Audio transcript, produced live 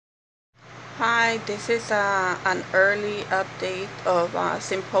Hi, this is an early update of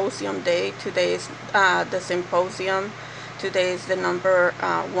Symposium Day. Today is the Symposium. Today is the number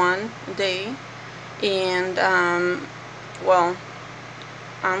 1 day. And, well,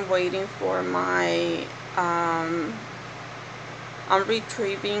 I'm waiting for my, I'm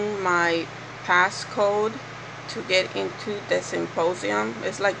retrieving my passcode to get into the Symposium.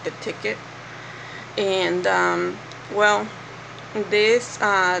 It's like the ticket. And, well, this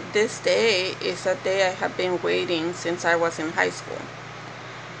day is a day I have been waiting since I was in high school,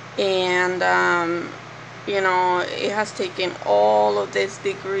 and it has taken all of these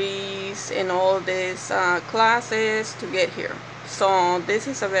degrees and all these classes to get here. So this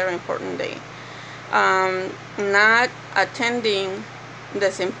is a very important day. Not attending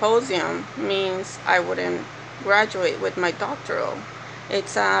the symposium means I wouldn't graduate with my doctoral.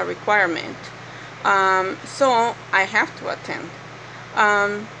 It's a requirement. So I have to attend.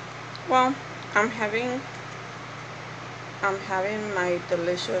 Well, I'm having my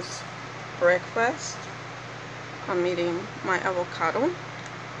delicious breakfast. I'm eating my avocado,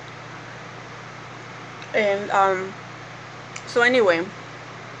 and so anyway,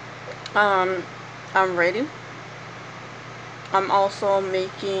 I'm ready. I'm also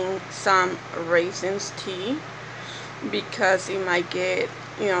making some raisins tea because it might get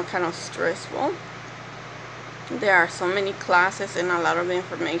kind of stressful. There are so many classes and a lot of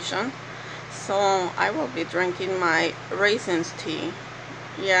information, so I will be drinking my raisins tea.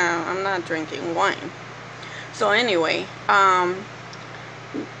 Yeah, I'm not drinking wine. So anyway, I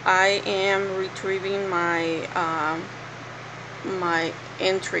am retrieving my my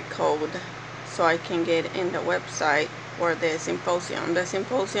entry code so I can get in the website for the symposium. The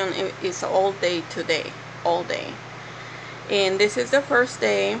symposium is all day today, all day, and this is the first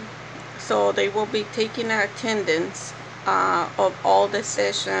day. So they will be taking attendance of all the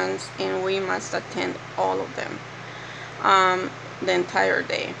sessions, and we must attend all of them the entire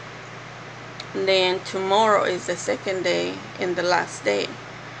day. Then tomorrow is the second day and the last day.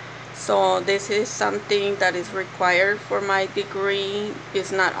 So this is something that is required for my degree.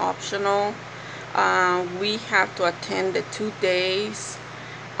 It's not optional. We have to attend the 2 days,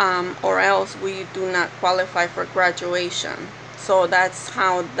 or else we do not qualify for graduation. So that's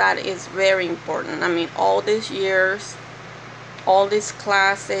how that is very important. I mean, all these years, all these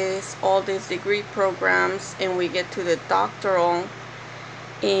classes, all these degree programs, and we get to the doctoral,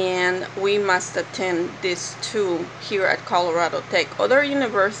 and we must attend this too here at Colorado Tech. Other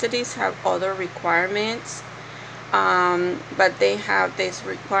universities have other requirements, but they have this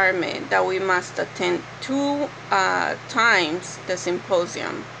requirement that we must attend 2 times the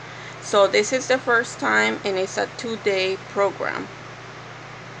symposium. So this is the first time, and it's a 2-day program.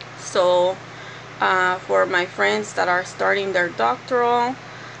 So for my friends that are starting their doctoral,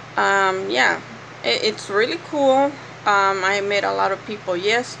 yeah, it's really cool. I met a lot of people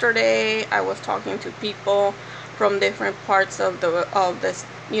yesterday. I was talking to people from different parts of the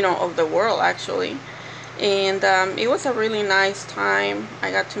world actually, and it was a really nice time.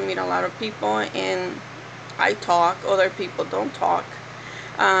 I got to meet a lot of people, and I talk. Other people don't talk.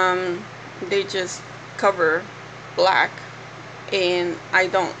 They just cover black, and I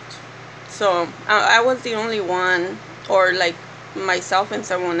don't. So I was the only one, or like myself and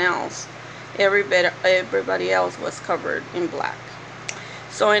someone else. Everybody else was covered in black.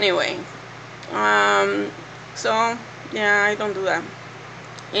 So anyway, so yeah, I don't do that.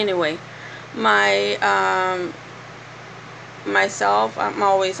 Anyway, myself, I'm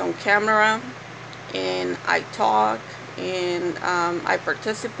always on camera, and I talk, and I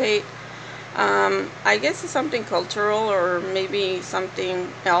participate. I guess it's something cultural, or maybe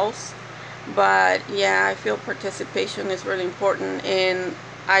something else, but yeah, I feel participation is really important, and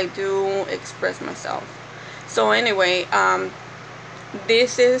I do express myself. So anyway,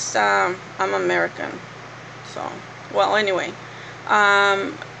 this is I'm American, so well, anyway,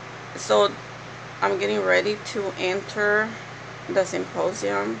 so I'm getting ready to enter the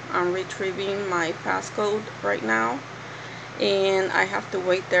symposium. I'm retrieving my passcode right now, and I have to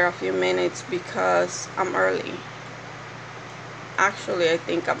wait there a few minutes because I'm early. Actually, I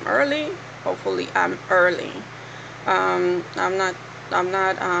think I'm early. Hopefully I'm early. I'm not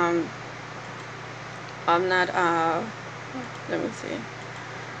let me see.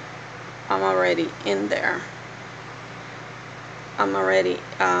 I'm already in there. I'm already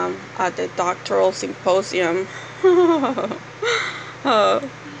at the doctoral symposium.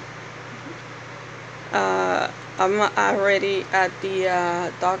 I'm already at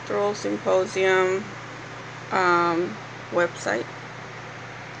the doctoral symposium website.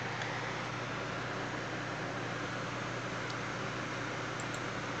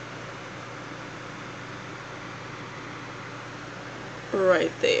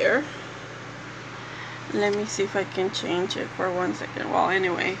 right there. Let me see if I can change it for 1 second. Well,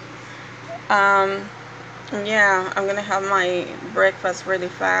 anyway, yeah, I'm gonna have my breakfast really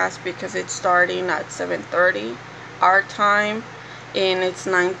fast because it's starting at 7:30 our time, and it's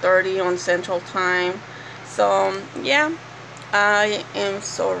 9:30 on Central Time. So yeah, I am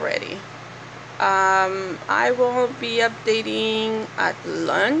so ready. I will be updating at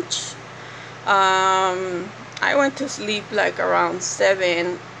lunch. I went to sleep like around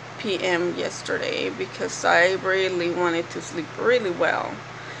 7 p.m. yesterday because I really wanted to sleep really well.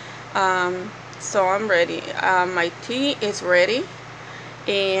 So I'm ready. My tea is ready,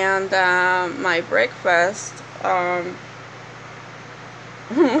 and my breakfast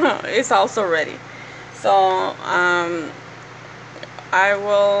is also ready. So I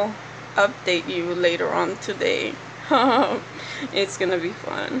will update you later on today. It's gonna be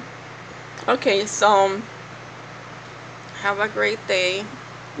fun. Okay, so have a great day.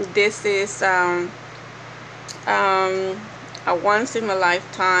 This is a once in a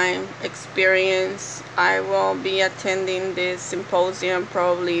lifetime experience. I will be attending this symposium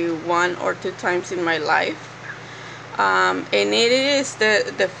probably 1 or 2 times in my life, and it is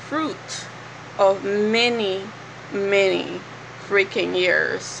the fruit of many freaking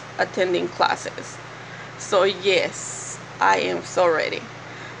years attending classes. So yes, I am so ready.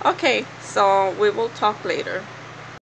 Okay, so we will talk later.